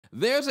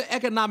There's an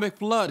economic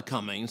flood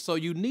coming, so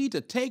you need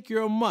to take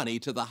your money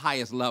to the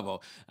highest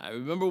level. I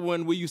remember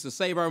when we used to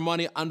save our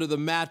money under the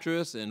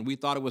mattress and we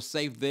thought it was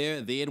safe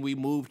there. Then we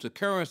moved to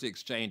currency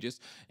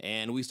exchanges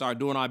and we started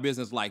doing our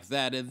business like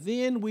that. And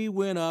then we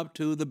went up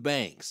to the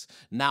banks.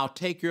 Now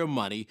take your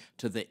money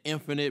to the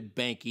infinite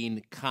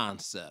banking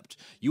concept.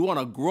 You want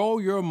to grow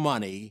your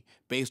money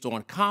based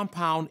on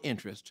compound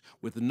interest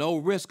with no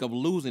risk of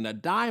losing a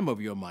dime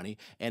of your money,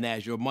 and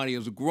as your money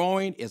is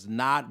growing, it's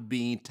not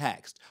being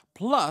taxed.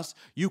 Plus,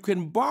 you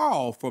can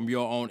borrow from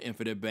your own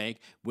infinite bank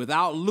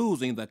without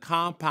losing the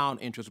compound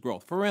interest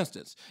growth. For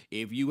instance,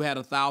 if you had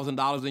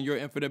 $1,000 in your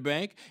infinite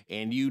bank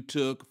and you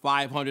took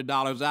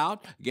 $500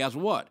 out, guess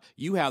what?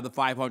 You have the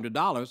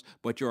 $500,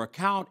 but your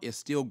account is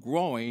still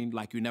growing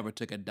like you never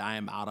took a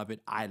dime out of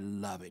it. I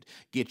love it.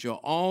 Get your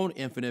own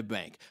infinite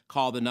bank.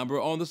 Call the number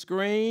on the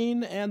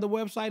screen, and the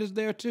website is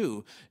there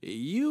too.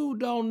 You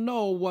don't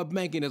know what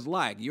banking is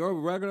like. Your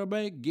regular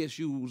bank gets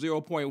you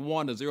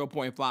 0.1 to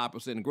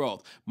 0.5%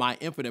 growth. My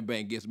infinite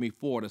bank gives me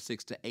 4 to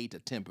 6 to 8 to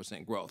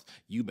 10% growth.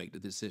 You make the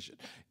decision.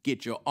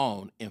 Get your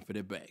own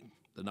infinite bank.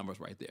 The number's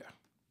right there.